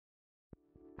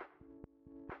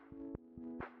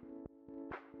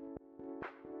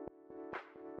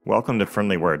Welcome to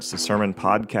Friendly Words, the sermon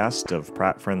podcast of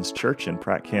Pratt Friends Church in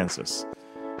Pratt, Kansas.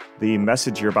 The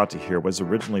message you're about to hear was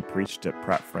originally preached at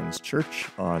Pratt Friends Church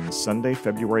on Sunday,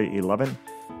 February 11,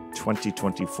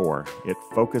 2024. It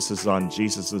focuses on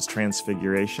Jesus'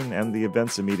 transfiguration and the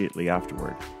events immediately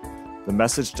afterward. The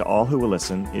message to all who will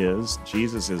listen is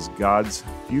Jesus is God's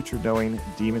future-knowing,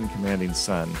 demon-commanding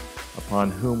Son, upon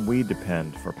whom we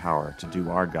depend for power to do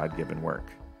our God-given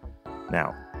work.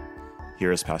 Now,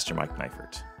 here is Pastor Mike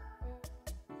Neifert.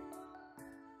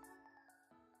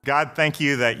 God, thank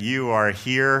you that you are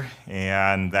here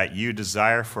and that you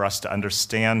desire for us to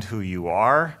understand who you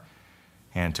are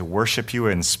and to worship you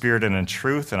in spirit and in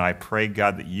truth. And I pray,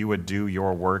 God, that you would do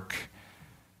your work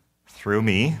through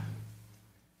me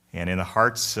and in the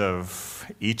hearts of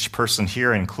each person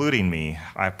here, including me.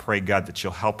 I pray, God, that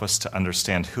you'll help us to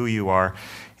understand who you are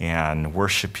and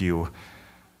worship you.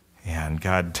 And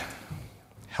God,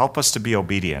 help us to be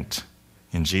obedient.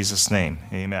 In Jesus' name,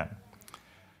 amen.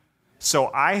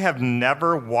 So I have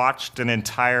never watched an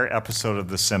entire episode of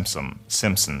The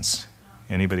Simpsons.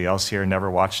 Anybody else here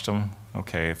never watched them?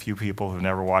 Okay, a few people have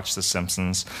never watched The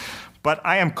Simpsons. But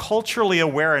I am culturally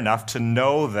aware enough to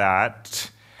know that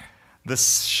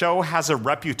this show has a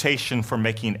reputation for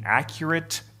making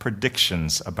accurate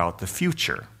predictions about the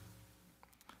future.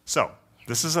 So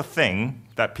this is a thing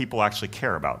that people actually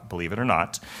care about, believe it or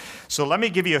not. So let me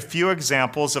give you a few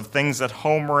examples of things that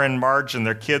Homer and Marge and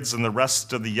their kids and the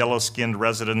rest of the yellow-skinned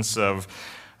residents of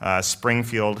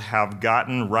Springfield have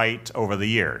gotten right over the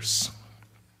years.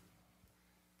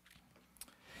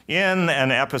 In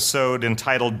an episode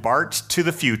entitled Bart to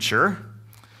the Future,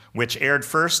 which aired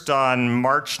first on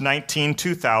March 19,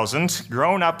 2000,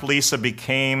 grown-up Lisa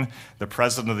became the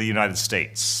President of the United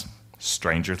States.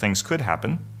 Stranger things could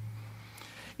happen.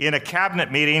 In a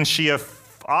cabinet meeting, she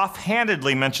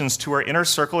offhandedly mentions to her inner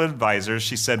circle advisors,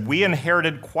 she said, "We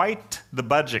inherited quite the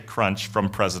budget crunch from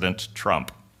President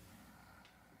Trump."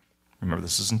 Remember,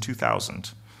 this is in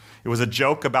 2000. It was a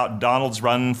joke about Donald's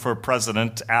run for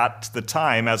president at the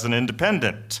time as an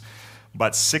independent.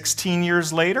 But 16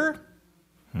 years later?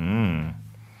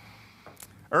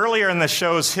 Earlier in the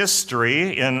show's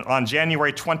history, on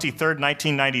January 23rd,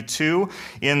 1992,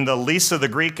 in the Lisa the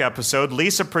Greek episode,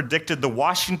 Lisa predicted the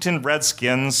Washington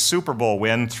Redskins Super Bowl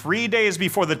win 3 days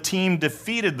before the team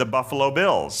defeated the Buffalo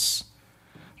Bills.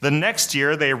 The next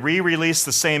year, they re-released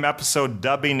the same episode,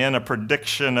 dubbing in a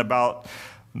prediction about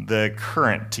the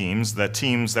current teams, the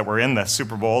teams that were in the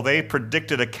Super Bowl. They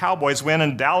predicted a Cowboys win,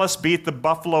 and Dallas beat the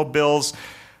Buffalo Bills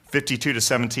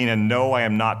 52-17, and no, I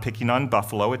am not picking on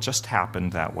Buffalo. It just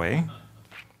happened that way.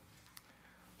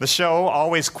 The show,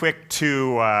 always quick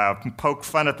to poke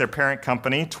fun at their parent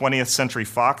company, 20th Century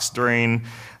Fox, during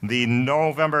the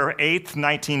November 8th,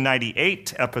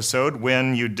 1998 episode,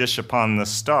 When You Dish Upon the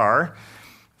Star,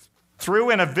 threw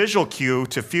in a visual cue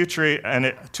to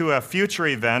a future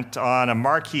event on a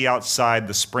marquee outside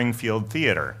the Springfield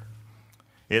Theater.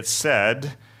 It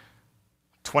said,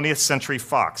 20th Century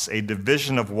Fox, a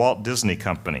division of Walt Disney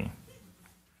Company.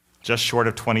 Just short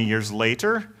of 20 years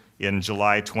later, in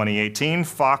July 2018,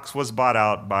 Fox was bought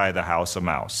out by the House of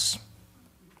Mouse.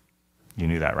 You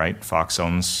knew that, right? Fox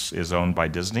is owned by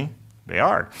Disney? They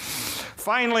are.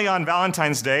 Finally, on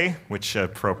Valentine's Day, which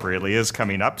appropriately is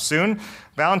coming up soon,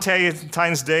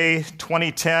 Valentine's Day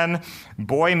 2010,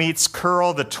 Boy Meets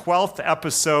Curl, the 12th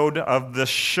episode of the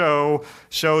show's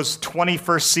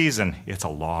 21st season. It's a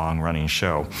long-running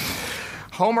show.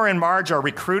 Homer and Marge are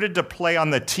recruited to play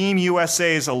on the Team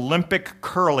USA's Olympic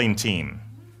curling team.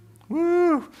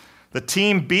 Woo! The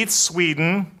team beats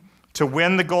Sweden to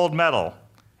win the gold medal.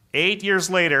 8 years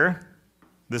later,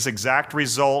 this exact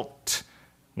result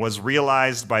was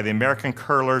realized by the American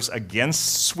curlers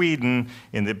against Sweden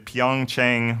in the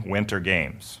Pyeongchang Winter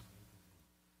Games.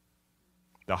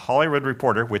 The Hollywood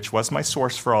Reporter, which was my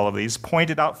source for all of these,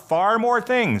 pointed out far more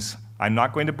things. I'm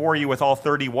not going to bore you with all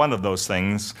 31 of those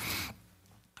things,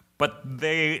 but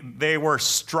they were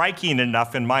striking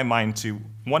enough in my mind to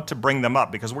want to bring them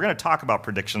up because we're going to talk about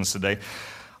predictions today.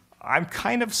 I'm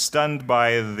kind of stunned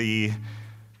by the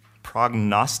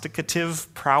prognosticative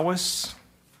prowess.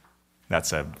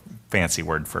 That's a fancy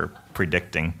word for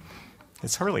predicting.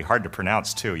 It's really hard to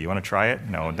pronounce, too. You want to try it?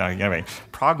 No. Anyway,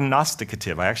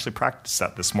 prognosticative. I actually practiced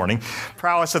that this morning.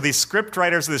 Prowess of these script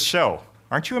writers of this show.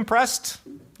 Aren't you impressed?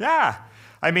 Yeah.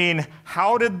 I mean,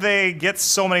 how did they get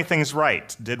so many things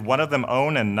right? Did one of them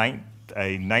own a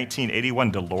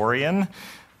 1981 DeLorean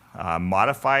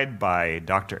modified by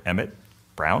Dr. Emmett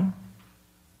Brown?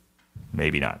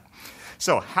 Maybe not.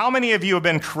 So how many of you have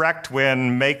been correct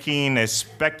when making a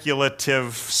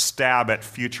speculative stab at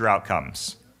future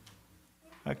outcomes?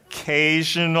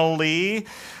 occasionally.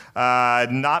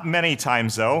 Not many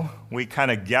times, though. We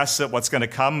kind of guess at what's going to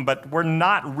come, but we're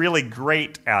not really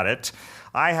great at it.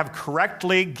 I have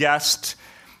correctly guessed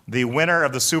the winner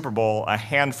of the Super Bowl a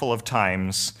handful of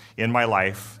times in my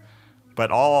life,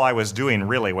 but all I was doing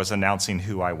really was announcing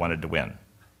who I wanted to win.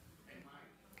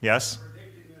 Yes?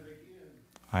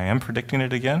 I am predicting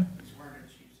it again?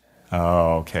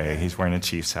 Oh, okay. He's wearing a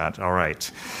Chiefs hat. All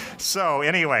right. So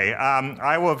anyway,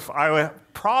 I would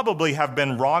probably have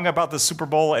been wrong about the Super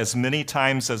Bowl as many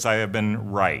times as I have been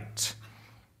right.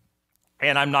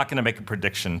 And I'm not going to make a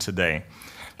prediction today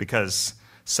because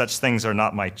such things are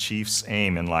not my chief's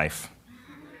aim in life.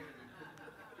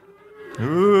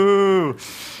 Ooh.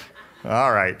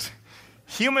 All right.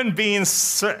 Human beings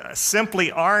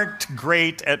simply aren't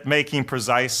great at making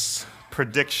precise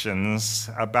predictions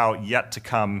about yet to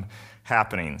come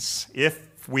happenings.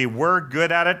 If we were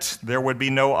good at it, there would be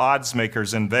no odds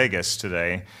makers in Vegas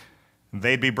today.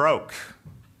 They'd be broke.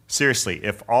 Seriously,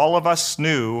 if all of us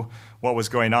knew what was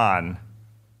going on,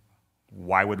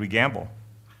 why would we gamble?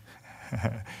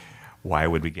 Why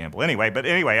would we gamble? Anyway,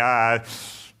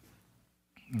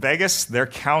 Vegas, they're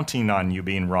counting on you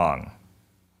being wrong.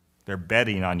 They're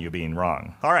betting on you being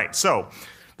wrong. All right, so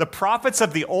the prophets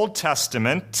of the Old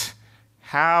Testament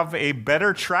have a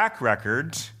better track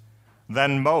record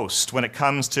than most when it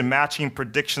comes to matching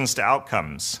predictions to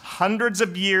outcomes. Hundreds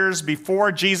of years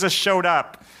before Jesus showed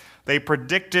up, they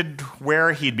predicted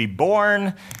where he'd be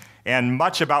born and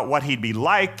much about what he'd be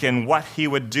like and what he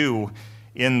would do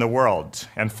in the world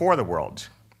and for the world.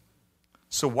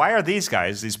 So why are these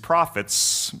guys, these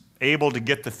prophets, able to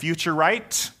get the future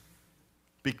right?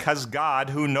 Because God,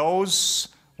 who knows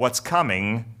what's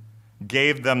coming,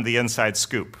 gave them the inside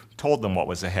scoop, told them what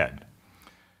was ahead.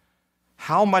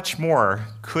 How much more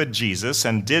could Jesus,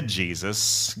 and did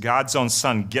Jesus, God's own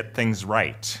Son, get things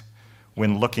right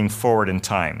when looking forward in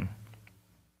time?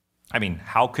 I mean,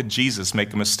 how could Jesus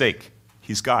make a mistake?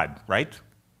 He's God, right?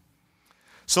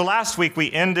 So last week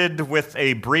we ended with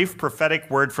a brief prophetic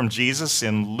word from Jesus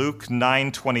in Luke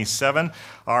 9:27.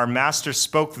 Our master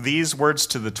spoke these words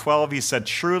to the 12. He said,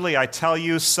 "Truly I tell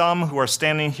you, some who are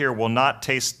standing here will not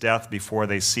taste death before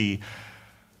they see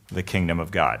the kingdom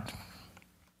of God."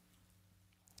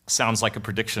 Sounds like a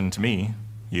prediction to me.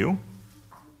 You?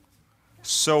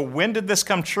 So when did this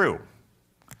come true?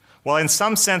 Well, in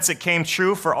some sense, it came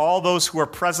true for all those who were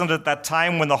present at that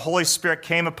time when the Holy Spirit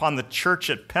came upon the church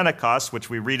at Pentecost, which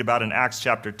we read about in Acts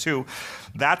chapter 2.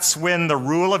 That's when the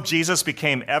rule of Jesus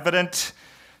became evident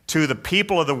to the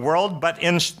people of the world. But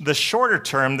in the shorter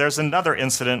term, there's another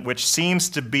incident which seems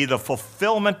to be the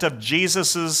fulfillment of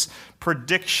Jesus'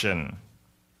 prediction.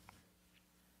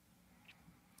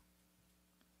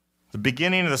 The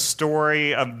beginning of the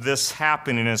story of this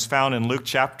happening is found in Luke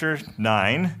chapter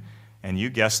 9. And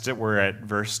you guessed it, we're at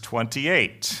verse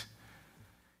 28.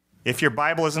 If your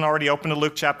Bible isn't already open to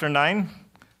Luke chapter 9,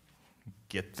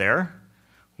 get there.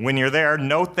 When you're there,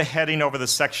 note the heading over the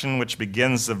section which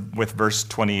begins with verse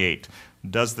 28.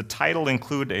 Does the title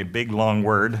include a big long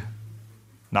word?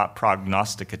 Not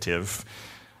prognosticative,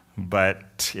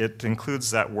 but it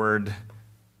includes that word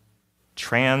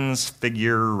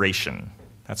transfiguration.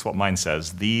 That's what mine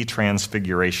says, the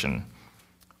transfiguration.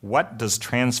 What does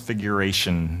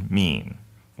transfiguration mean?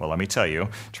 Well, let me tell you.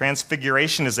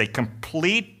 Transfiguration is a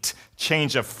complete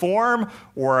change of form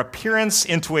or appearance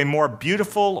into a more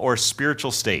beautiful or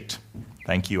spiritual state.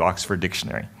 Thank you, Oxford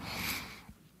Dictionary.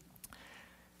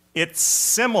 It's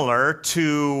similar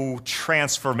to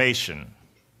transformation.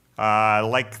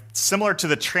 Similar to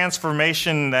the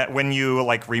transformation that when you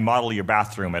remodel your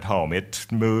bathroom at home, it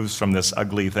moves from this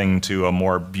ugly thing to a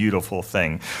more beautiful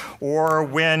thing. Or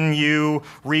when you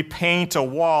repaint a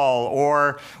wall,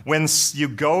 or when you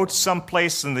go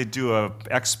someplace and they do an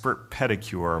expert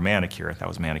pedicure or manicure. That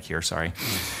was manicure, sorry.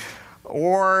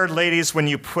 Or ladies, when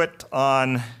you put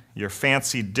on your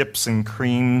fancy dips and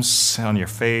creams on your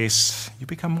face, you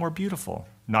become more beautiful.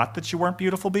 Not that you weren't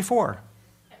beautiful before.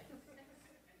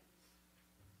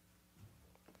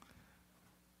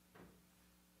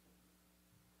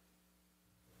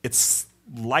 It's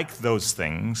like those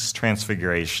things,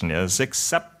 transfiguration is,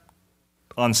 except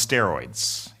on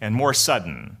steroids, and more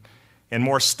sudden, and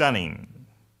more stunning.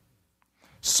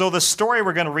 So the story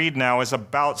we're going to read now is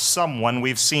about someone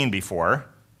we've seen before,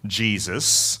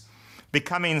 Jesus,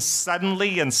 becoming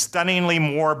suddenly and stunningly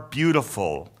more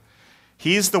beautiful.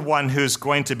 He's the one who's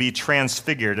going to be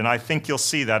transfigured, and I think you'll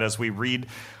see that as we read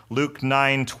Luke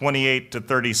 9:28 to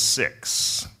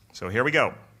 36. So here we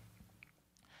go.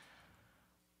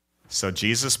 So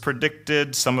Jesus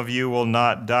predicted, some of you will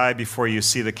not die before you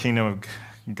see the kingdom of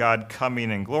God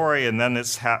coming in glory, and then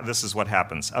this is what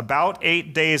happens. About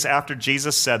 8 days after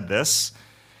Jesus said this,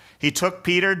 he took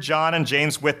Peter, John, and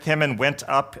James with him and went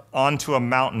up onto a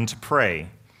mountain to pray.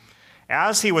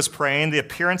 As he was praying, the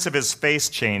appearance of his face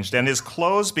changed, and his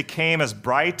clothes became as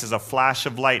bright as a flash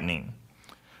of lightning.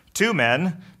 2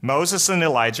 men, Moses and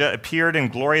Elijah, appeared in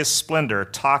glorious splendor,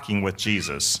 talking with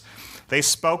Jesus. They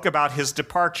spoke about his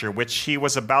departure, which he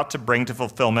was about to bring to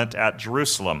fulfillment at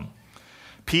Jerusalem.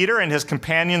 Peter and his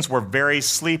companions were very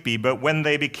sleepy, but when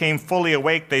they became fully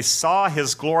awake, they saw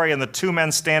his glory and the 2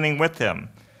 men standing with him.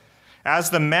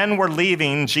 As the men were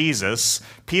leaving Jesus,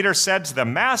 Peter said to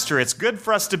them, "Master, it's good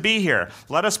for us to be here.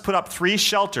 Let us put up 3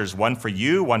 shelters, one for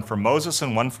you, one for Moses,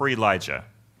 and one for Elijah."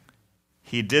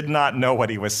 He did not know what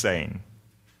he was saying.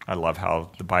 I love how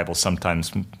the Bible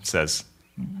sometimes says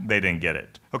they didn't get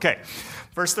it. Okay,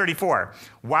 verse 34.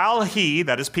 While he,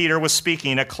 that is Peter, was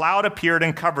speaking, a cloud appeared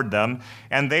and covered them,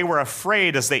 and they were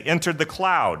afraid as they entered the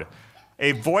cloud.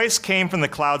 A voice came from the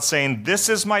cloud saying, "This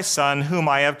is my son whom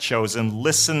I have chosen.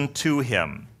 Listen to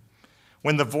him."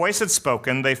 When the voice had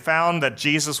spoken, they found that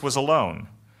Jesus was alone.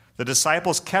 The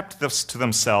disciples kept this to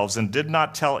themselves and did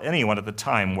not tell anyone at the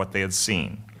time what they had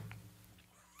seen.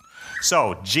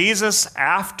 So Jesus,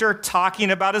 after talking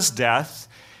about his death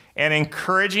and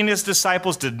encouraging his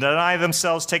disciples to deny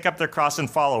themselves, take up their cross, and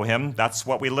follow him, that's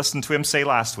what we listened to him say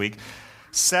last week,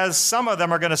 says some of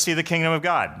them are going to see the kingdom of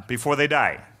God before they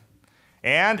die.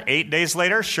 And 8 days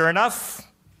later, sure enough,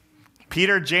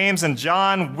 Peter, James, and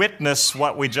John witness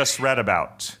what we just read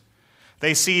about.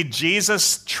 They see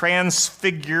Jesus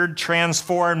transfigured,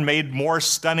 transformed, made more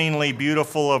stunningly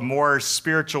beautiful, more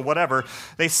spiritual, whatever.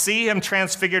 They see him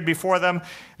transfigured before them.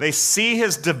 They see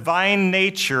his divine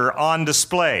nature on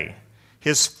display.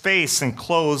 His face and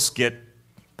clothes get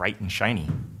bright and shiny.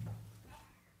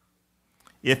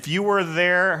 If you were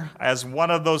there as one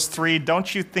of those 3,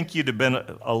 don't you think you'd have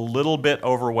been a little bit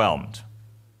overwhelmed?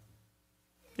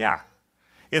 Yeah.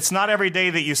 It's not every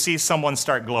day that you see someone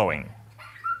start glowing.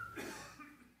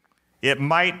 It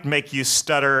might make you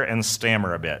stutter and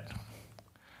stammer a bit.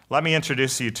 Let me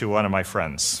introduce you to one of my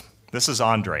friends. This is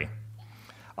Andre.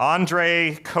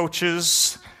 Andre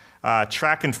coaches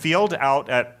track and field out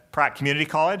at Pratt Community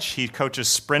College. He coaches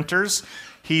sprinters.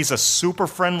 He's a super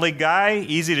friendly guy,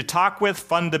 easy to talk with,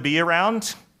 fun to be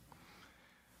around.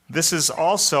 This is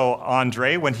also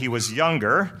Andre when he was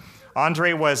younger.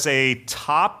 Andre was a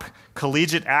top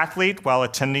collegiate athlete while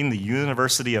attending the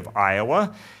University of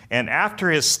Iowa. And after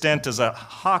his stint as a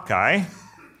Hawkeye,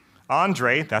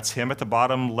 Andre, that's him at the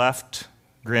bottom left,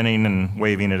 grinning and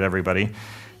waving at everybody,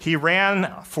 he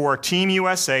ran for Team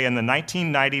USA in the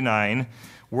 1999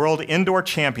 World Indoor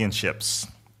Championships.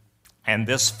 And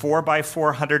this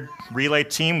 4x400 relay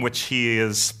team, which he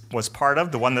was part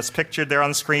of, the one that's pictured there on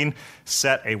the screen,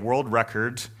 set a world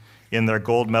record in their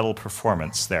gold medal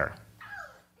performance there.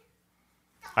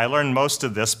 I learned most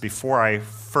of this before I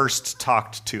first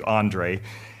talked to Andre.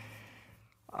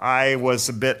 I was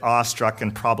a bit awestruck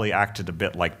and probably acted a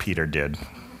bit like Peter did.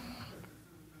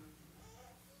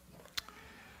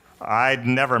 I'd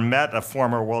never met a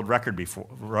former world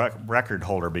record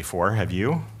holder before. Have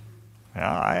you?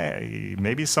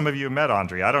 Maybe some of you met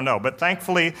Andre. I don't know. But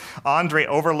thankfully, Andre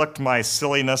overlooked my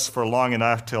silliness for long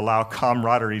enough to allow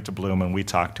camaraderie to bloom, and we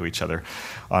talk to each other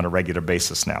on a regular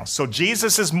basis now. So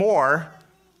Jesus is more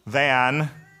than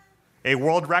a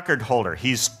world record holder.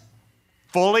 He's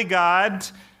fully God,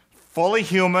 fully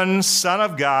human, Son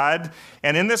of God.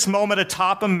 And in this moment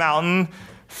atop a mountain,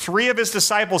 3 of his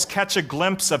disciples catch a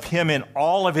glimpse of him in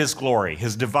all of his glory,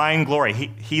 his divine glory.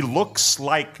 He looks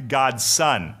like God's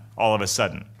Son all of a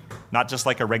sudden, not just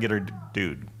like a regular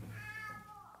dude.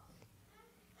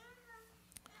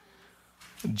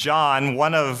 John,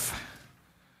 one of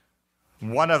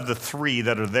the 3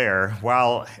 that are there,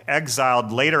 while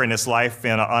exiled later in his life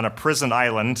on a prison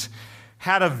island,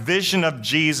 had a vision of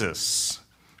Jesus.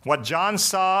 What John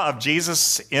saw of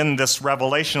Jesus in this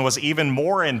revelation was even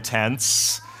more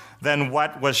intense than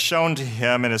what was shown to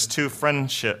him and his 2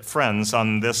 friends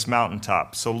on this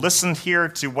mountaintop. So listen here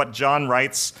to what John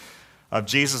writes of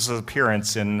Jesus'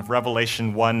 appearance in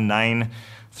Revelation 1:9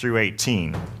 through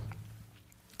 18.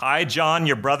 I, John,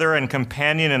 your brother and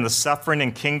companion in the suffering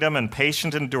and kingdom and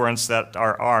patient endurance that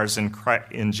are ours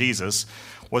in Jesus,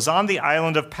 was on the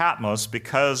island of Patmos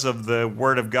because of the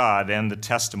word of God and the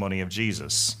testimony of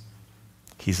Jesus.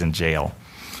 He's in jail.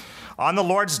 On the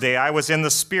Lord's day, I was in the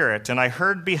Spirit, and I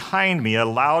heard behind me a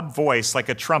loud voice like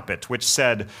a trumpet, which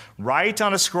said, "Write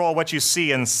on a scroll what you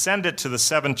see and send it to the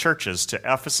 7 churches, to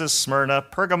Ephesus, Smyrna,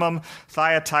 Pergamum,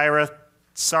 Thyatira,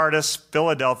 Sardis,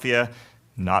 Philadelphia,"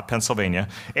 not Pennsylvania,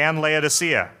 "and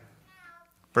Laodicea."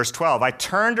 Verse 12, I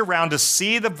turned around to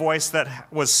see the voice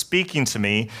that was speaking to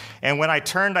me, and when I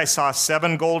turned, I saw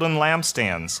 7 golden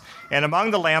lampstands. And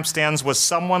among the lampstands was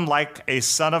someone like a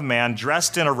son of man,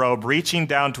 dressed in a robe, reaching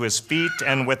down to his feet,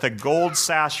 and with a gold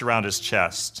sash around his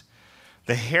chest.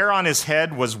 The hair on his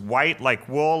head was white like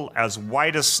wool, as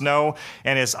white as snow,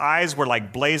 and his eyes were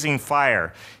like blazing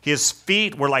fire. His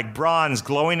feet were like bronze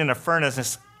glowing in a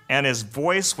furnace, and his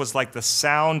voice was like the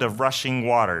sound of rushing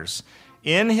waters.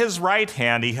 In his right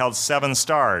hand he held 7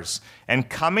 stars, and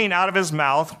coming out of his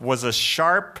mouth was a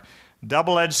sharp,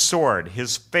 double-edged sword.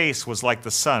 His face was like the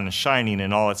sun shining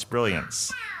in all its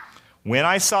brilliance. When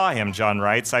I saw him, John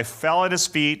writes, I fell at his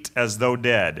feet as though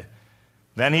dead.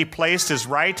 Then he placed his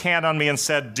right hand on me and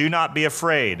said, do not be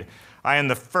afraid. I am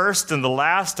the first and the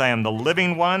last. I am the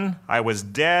living one. I was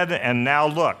dead, and now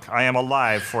look, I am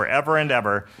alive forever and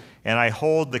ever, and I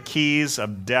hold the keys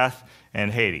of death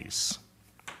and Hades.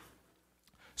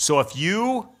 So if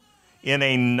you, in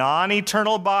a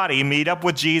non-eternal body, meet up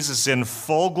with Jesus in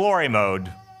full glory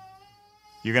mode,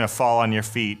 you're going to fall on your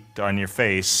feet, on your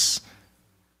face,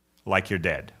 like you're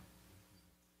dead.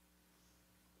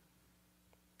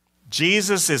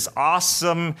 Jesus is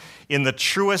awesome in the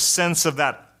truest sense of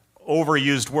that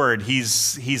overused word. He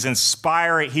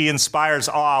inspires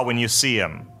awe when you see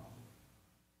him.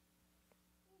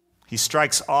 He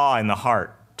strikes awe in the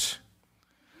heart.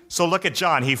 So look at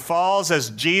John. He falls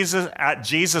at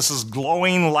Jesus'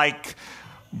 glowing like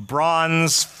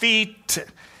bronze feet.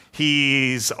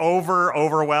 He's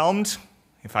overwhelmed.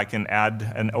 If I can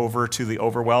add an over to the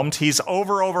overwhelmed. He's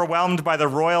overwhelmed by the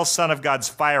royal Son of God's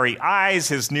fiery eyes,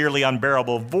 his nearly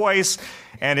unbearable voice,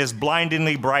 and his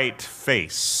blindingly bright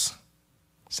face.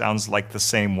 Sounds like the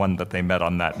same one that they met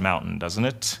on that mountain, doesn't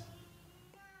it?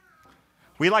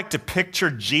 We like to picture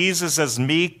Jesus as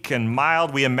meek and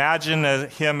mild. We imagine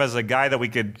him as a guy that we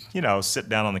could, sit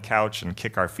down on the couch and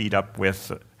kick our feet up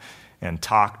with and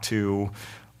talk to,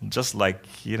 just like,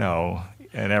 an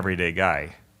everyday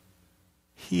guy.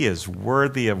 He is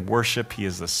worthy of worship. He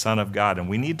is the Son of God, and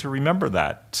we need to remember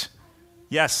that.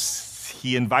 Yes,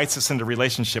 he invites us into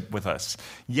relationship with us.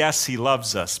 Yes, he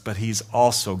loves us, but he's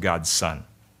also God's Son.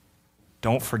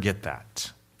 Don't forget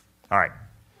that. All right.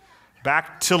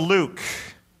 Back to Luke.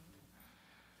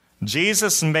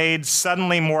 Jesus made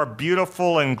suddenly more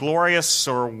beautiful and glorious,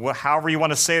 or however you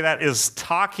want to say that, is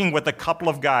talking with a couple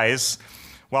of guys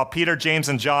while Peter, James,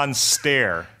 and John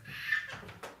stare.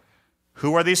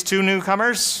 Who are these 2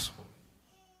 newcomers?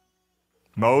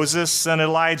 Moses and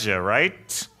Elijah,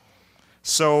 right?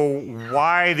 So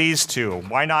why these 2?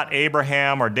 Why not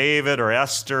Abraham or David or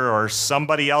Esther or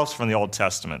somebody else from the Old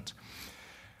Testament?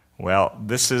 Well,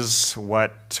 this is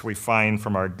what we find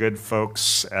from our good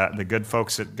folks, the good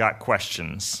folks that got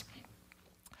questions.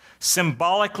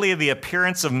 Symbolically, the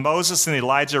appearance of Moses and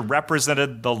Elijah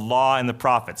represented the law and the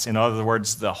prophets. In other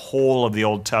words, the whole of the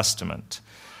Old Testament.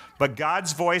 But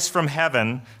God's voice from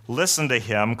heaven, listen to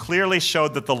him, clearly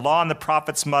showed that the law and the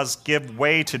prophets must give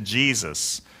way to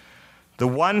Jesus. The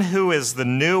one who is the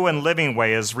new and living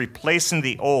way is replacing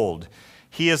the old.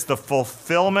 He is the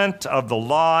fulfillment of the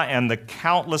law and the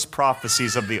countless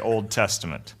prophecies of the Old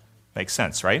Testament. Makes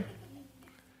sense, right?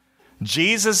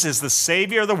 Jesus is the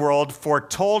Savior of the world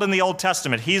foretold in the Old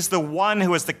Testament. He's the one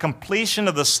who is the completion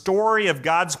of the story of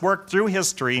God's work through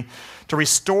history to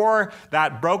restore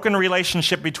that broken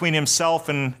relationship between himself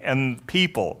and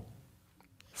people,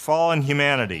 fallen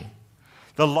humanity.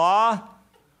 The law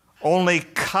only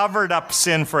covered up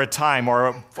sin for a time,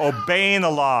 or obeying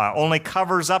the law only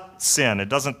covers up sin. It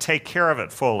doesn't take care of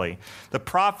it fully. The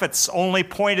prophets only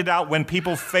pointed out when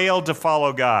people failed to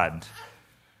follow God.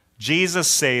 Jesus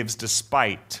saves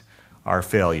despite our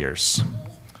failures.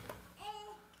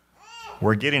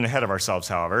 We're getting ahead of ourselves,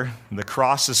 however. The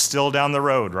cross is still down the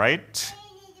road, right?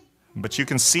 But you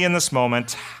can see in this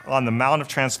moment on the Mount of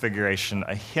Transfiguration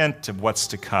a hint of what's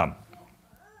to come.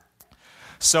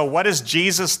 So what is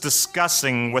Jesus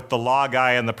discussing with the law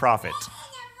guy and the prophet?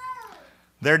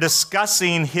 They're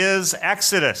discussing his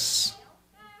exodus.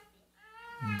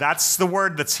 That's the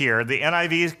word that's here. The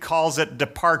NIV calls it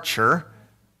departure,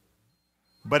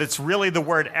 but it's really the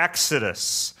word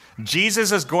exodus.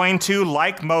 Jesus is going to,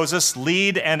 like Moses,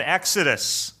 lead an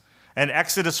exodus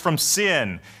from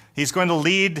sin. He's going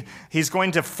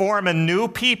to form a new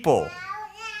people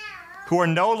who are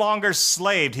no longer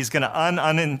enslaved. He's going to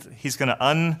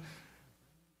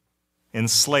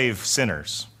unenslave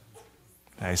sinners.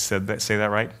 I say that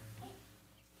right?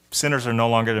 Sinners are no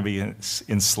longer to be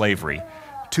in slavery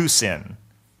to sin.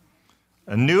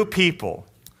 A new people.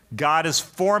 God is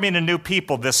forming a new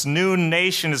people. This new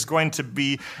nation is going to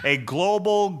be a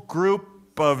global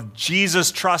group of Jesus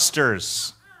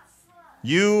trusters.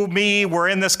 You, me, we're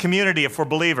in this community if we're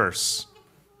believers.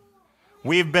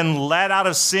 We've been led out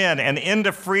of sin and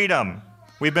into freedom.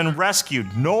 We've been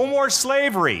rescued. No more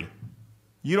slavery.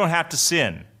 You don't have to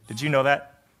sin. Did you know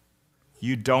that?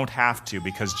 You don't have to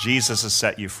because Jesus has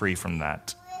set you free from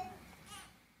that.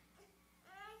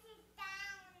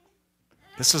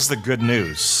 This is the good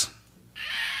news.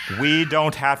 We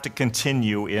don't have to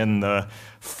continue in the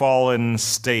fallen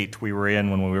state we were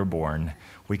in when we were born.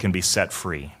 We can be set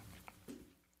free.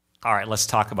 All right, let's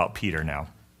talk about Peter now.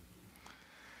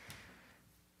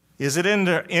 Is it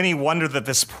any wonder that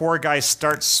this poor guy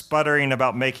starts sputtering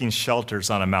about making shelters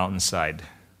on a mountainside?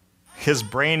 His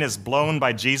brain is blown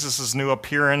by Jesus' new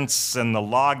appearance and the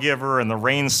lawgiver and the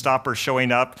rain stopper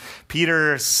showing up.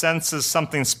 Peter senses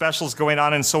something special is going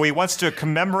on, and so he wants to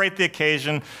commemorate the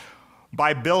occasion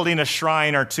by building a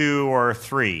shrine or two or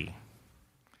three.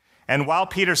 And while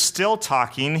Peter's still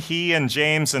talking, he and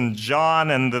James and John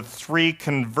and the three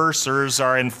conversers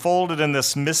are enfolded in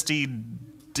this misty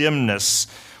dimness,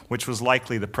 which was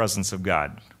likely the presence of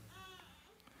God.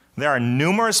 There are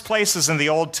numerous places in the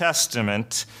Old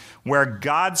Testament where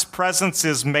God's presence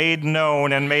is made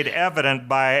known and made evident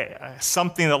by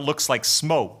something that looks like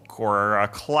smoke or a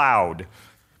cloud.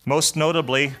 Most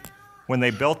notably, when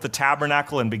they built the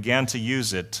tabernacle and began to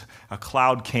use it, a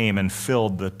cloud came and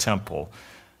filled the temple,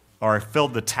 or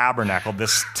filled the tabernacle,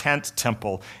 this tent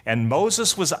temple, and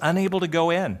Moses was unable to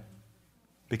go in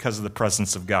because of the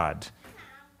presence of God.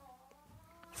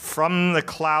 From the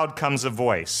cloud comes a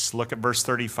voice. Look at verse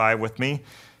 35 with me.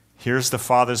 Here's the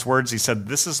Father's words. He said,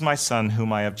 "This is my Son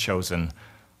whom I have chosen.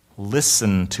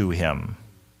 Listen to him."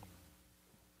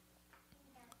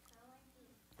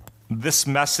 This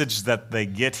message that they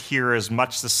get here is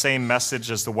much the same message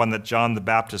as the one that John the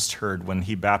Baptist heard when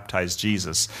he baptized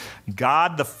Jesus.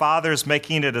 God the Father is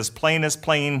making it as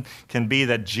plain can be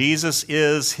that Jesus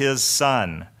is his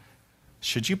Son.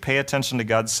 Should you pay attention to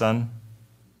God's Son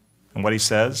and what he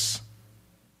says?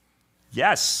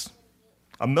 Yes.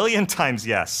 1,000,000 times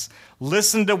yes.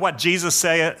 Listen to what Jesus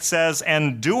says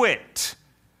and do it.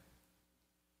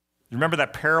 You remember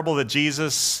that parable that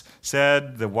Jesus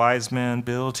said, the wise man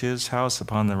built his house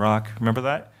upon the rock? Remember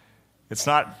that? It's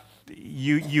not,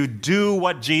 you do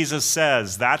what Jesus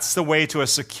says. That's the way to a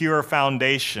secure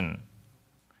foundation.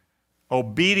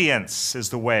 Obedience is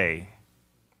the way.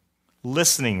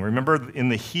 Listening. Remember, in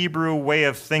the Hebrew way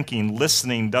of thinking,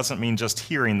 listening doesn't mean just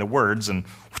hearing the words and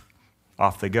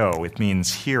off they go. It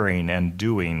means hearing and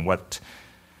doing what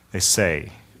they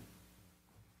say.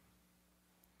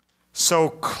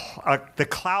 So the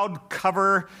cloud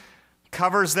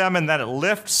covers them, and then it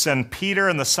lifts, and Peter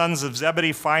and the sons of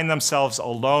Zebedee find themselves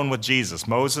alone with Jesus.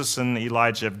 Moses and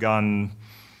Elijah have gone.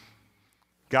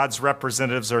 God's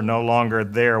representatives are no longer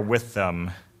there with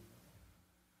them.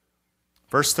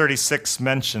 Verse 36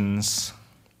 mentions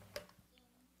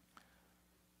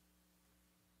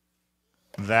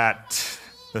that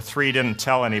the three didn't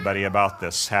tell anybody about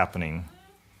this happening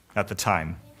at the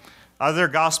time. Other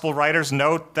gospel writers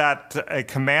note that a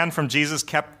command from Jesus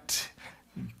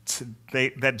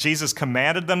that Jesus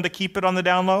commanded them to keep it on the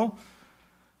down low.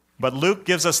 But Luke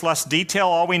gives us less detail.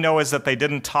 All we know is that they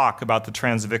didn't talk about the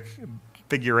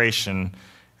transfiguration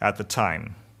at the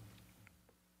time.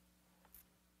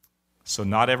 So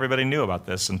not everybody knew about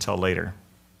this until later.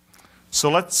 So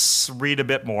let's read a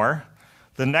bit more.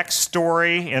 The next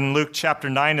story in Luke chapter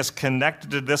 9 is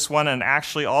connected to this one and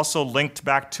actually also linked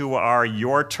back to our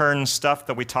Your Turn stuff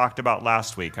that we talked about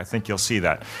last week. I think you'll see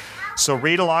that. So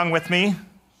read along with me.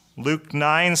 Luke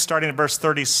 9, starting at verse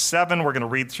 37. We're going to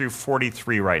read through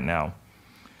 43 right now.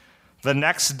 The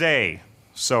next day,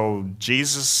 so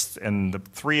Jesus and the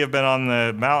three have been on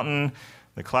the mountain.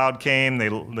 The cloud came,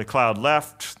 the cloud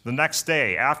left. The next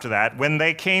day after that, when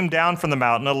they came down from the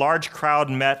mountain, a large crowd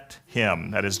met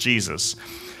him, that is Jesus.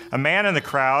 A man in the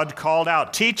crowd called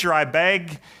out, "Teacher, I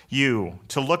beg you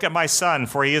to look at my son,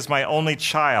 for he is my only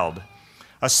child.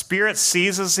 A spirit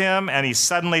seizes him, and he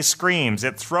suddenly screams.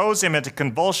 It throws him into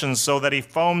convulsions so that he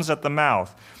foams at the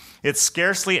mouth. It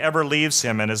scarcely ever leaves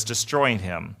him and is destroying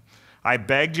him. I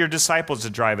begged your disciples to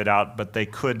drive it out, but they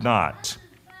could not."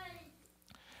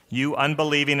 "You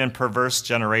unbelieving and perverse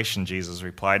generation," Jesus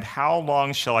replied, "how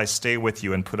long shall I stay with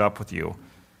you and put up with you?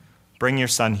 Bring your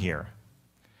son here."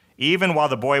 Even while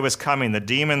the boy was coming, the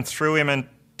demon threw him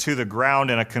into the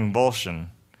ground in a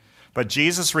convulsion. But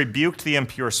Jesus rebuked the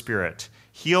impure spirit,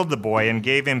 healed the boy, and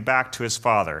gave him back to his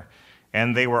father.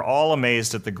 And they were all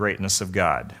amazed at the greatness of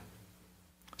God.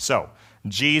 So,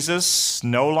 Jesus,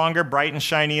 no longer bright and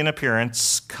shiny in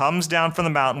appearance, comes down from the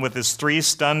mountain with his three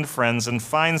stunned friends and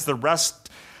finds the rest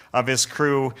of his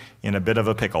crew in a bit of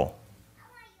a pickle.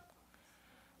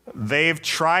 They've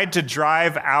tried to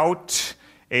drive out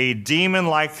a demon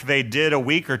like they did a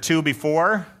week or two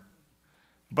before,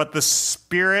 but the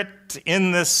spirit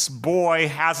in this boy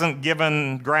hasn't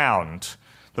given ground.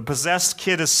 The possessed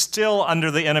kid is still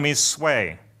under the enemy's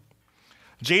sway.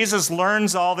 Jesus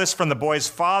learns all this from the boy's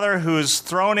father, who's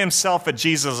thrown himself at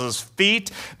Jesus' feet,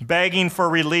 begging for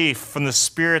relief from the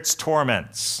spirit's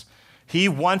torments. He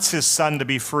wants his son to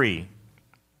be free.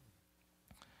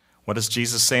 What does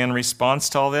Jesus say in response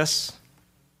to all this?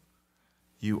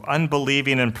 You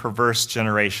unbelieving and perverse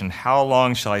generation, how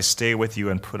long shall I stay with you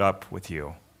and put up with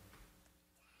you?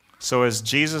 So is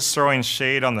Jesus throwing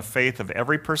shade on the faith of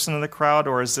every person in the crowd,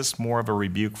 or is this more of a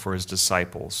rebuke for his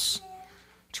disciples,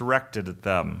 directed at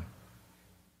them?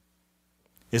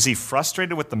 Is he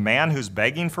frustrated with the man who's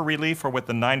begging for relief, or with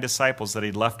the 9 disciples that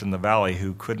he left in the valley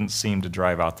who couldn't seem to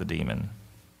drive out the demon?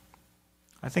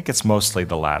 I think it's mostly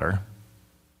the latter.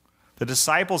 The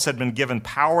disciples had been given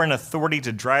power and authority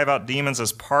to drive out demons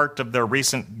as part of their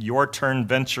recent your-turn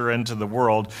venture into the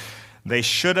world. They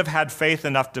should have had faith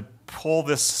enough to pull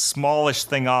this smallish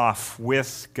thing off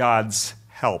with God's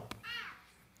help.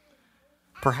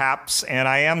 Perhaps, and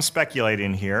I am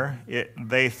speculating here,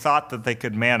 they thought that they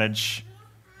could manage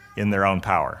in their own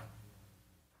power.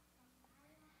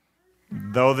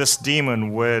 Though this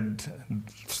demon would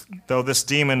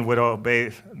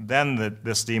obey, then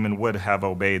this demon would have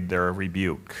obeyed their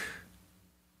rebuke.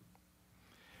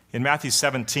 In Matthew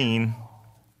 17,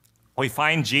 we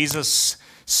find Jesus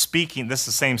speaking. This is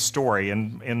the same story.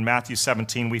 In Matthew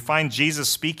 17, we find Jesus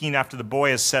speaking after the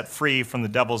boy is set free from the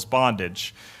devil's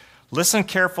bondage. Listen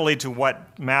carefully to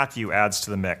what Matthew adds to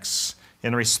the mix.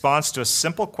 In response to a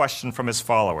simple question from his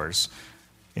followers,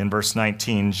 in verse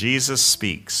 19, Jesus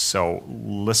speaks. So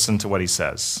listen to what he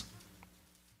says.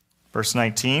 Verse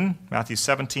 19, Matthew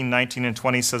 17, 19, and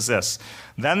 20 says this.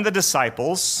 Then the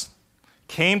disciples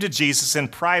came to Jesus in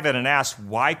private and asked,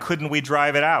 why couldn't we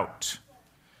drive it out?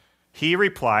 He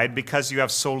replied, because you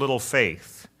have so little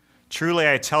faith. Truly,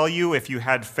 I tell you, if you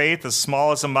had faith as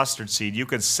small as a mustard seed, you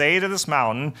could say to this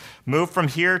mountain, move from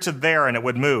here to there, and it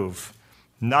would move.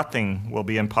 Nothing will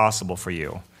be impossible for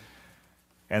you.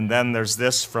 And then there's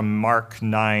this from Mark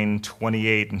 9,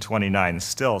 28 and 29.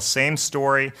 Still, same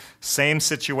story, same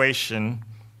situation.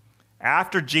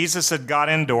 After Jesus had got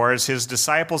indoors, his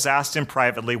disciples asked him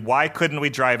privately, why couldn't we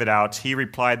drive it out? He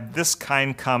replied, this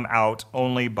kind come out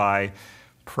only by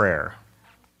prayer.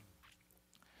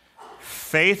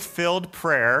 Faith-filled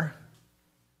prayer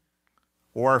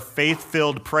or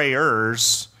faith-filled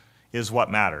prayers is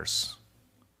what matters.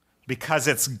 Because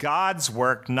it's God's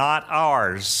work, not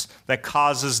ours, that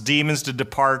causes demons to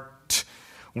depart.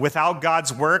 Without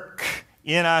God's work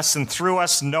in us and through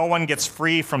us, no one gets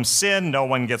free from sin, no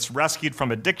one gets rescued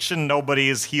from addiction, nobody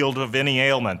is healed of any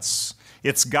ailments.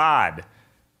 It's God.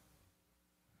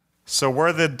 So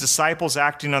were the disciples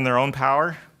acting on their own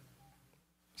power?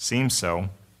 Seems so.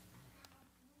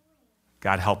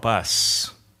 God help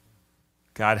us.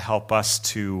 God help us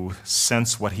to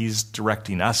sense what he's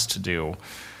directing us to do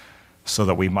so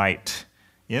that we might,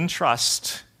 in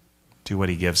trust, do what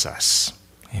he gives us.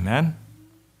 Amen?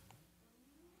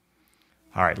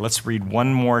 All right, let's read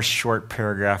one more short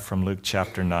paragraph from Luke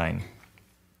chapter 9.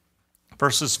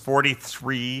 Verses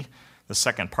 43, the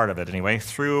second part of it anyway,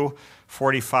 through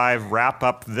 45 wrap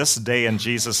up this day in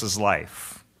Jesus'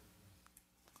 life.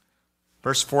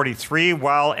 Verse 43,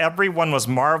 while everyone was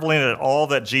marveling at all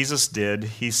that Jesus did,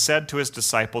 he said to his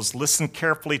disciples, listen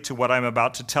carefully to what I'm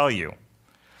about to tell you.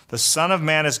 The Son of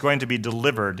Man is going to be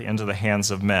delivered into the hands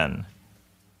of men.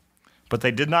 But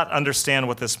they did not understand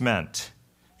what this meant.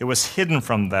 It was hidden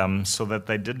from them so that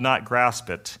they did not grasp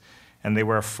it, and they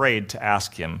were afraid to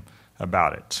ask him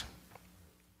about it.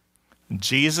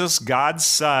 Jesus, God's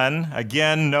Son,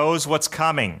 again knows what's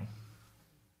coming.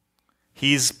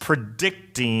 He's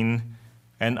predicting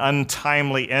an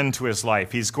untimely end to his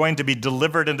life. He's going to be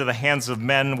delivered into the hands of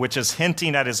men, which is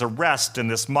hinting at his arrest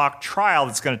and this mock trial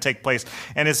that's going to take place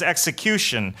and his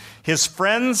execution. His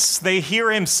friends, they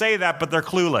hear him say that, but they're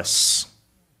clueless.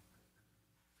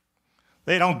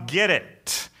 They don't get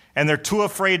it, and they're too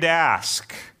afraid to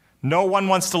ask. No one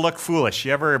wants to look foolish.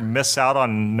 You ever miss out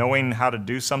on knowing how to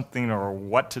do something or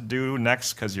what to do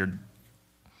next because you're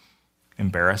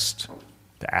embarrassed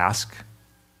to ask?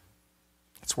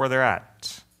 That's where they're at.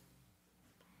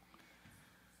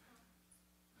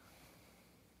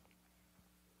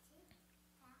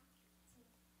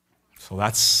 So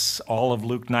that's all of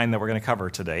Luke 9 that we're going to cover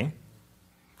today.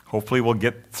 Hopefully we'll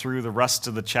get through the rest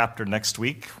of the chapter next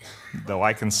week, though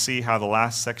I can see how the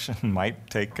last section might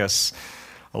take us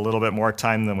a little bit more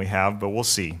time than we have, but we'll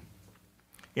see.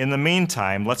 In the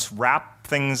meantime, let's wrap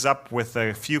things up with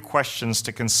a few questions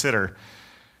to consider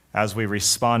as we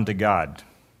respond to God.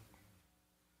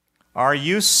 Are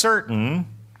you certain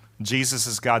Jesus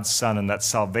is God's Son and that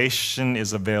salvation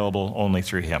is available only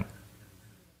through him?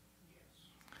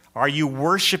 Are you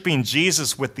worshiping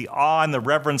Jesus with the awe and the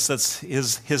reverence that's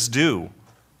his due?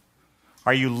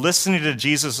 Are you listening to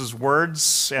Jesus'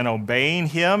 words and obeying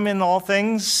him in all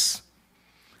things?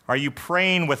 Are you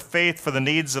praying with faith for the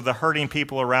needs of the hurting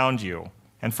people around you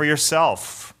and for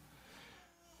yourself?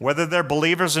 Whether they're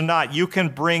believers or not, you can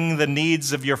bring the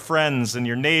needs of your friends and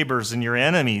your neighbors and your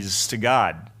enemies to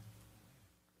God.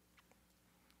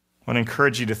 I want to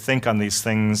encourage you to think on these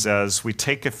things as we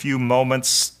take a few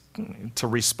moments to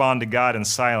respond to God in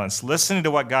silence, listening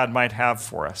to what God might have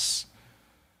for us.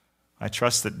 I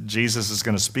trust that Jesus is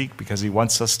going to speak because he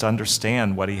wants us to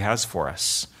understand what he has for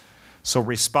us. So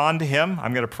respond to him.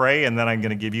 I'm going to pray, and then I'm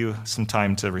going to give you some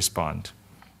time to respond.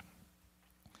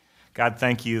 God,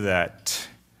 thank you that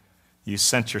you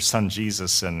sent your son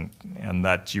Jesus and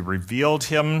that you revealed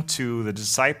him to the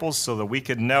disciples so that we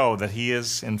could know that he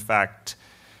is, in fact,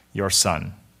 your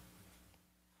son.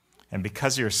 And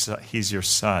because he's your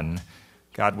son,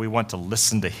 God, we want to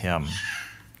listen to him.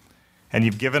 And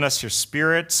you've given us your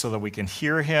Spirit so that we can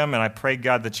hear him. And I pray,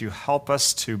 God, that you help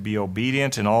us to be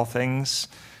obedient in all things,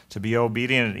 to be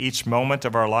obedient in each moment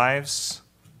of our lives.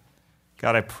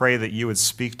 God, I pray that you would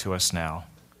speak to us now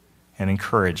and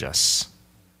encourage us.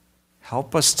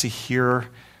 Help us to hear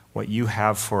what you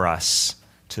have for us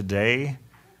today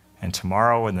and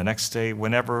tomorrow and the next day,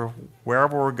 wherever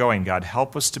we're going. God,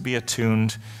 help us to be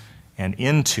attuned and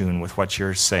in tune with what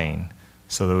you're saying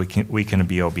so that we can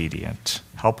be obedient.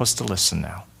 Help us to listen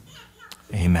now.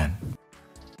 Amen.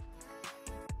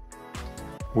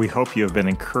 We hope you have been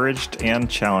encouraged and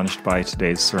challenged by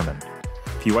today's sermon.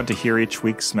 If you want to hear each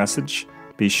week's message,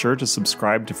 be sure to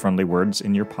subscribe to Friendly Words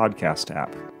in your podcast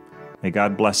app. May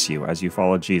God bless you as you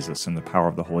follow Jesus in the power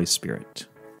of the Holy Spirit.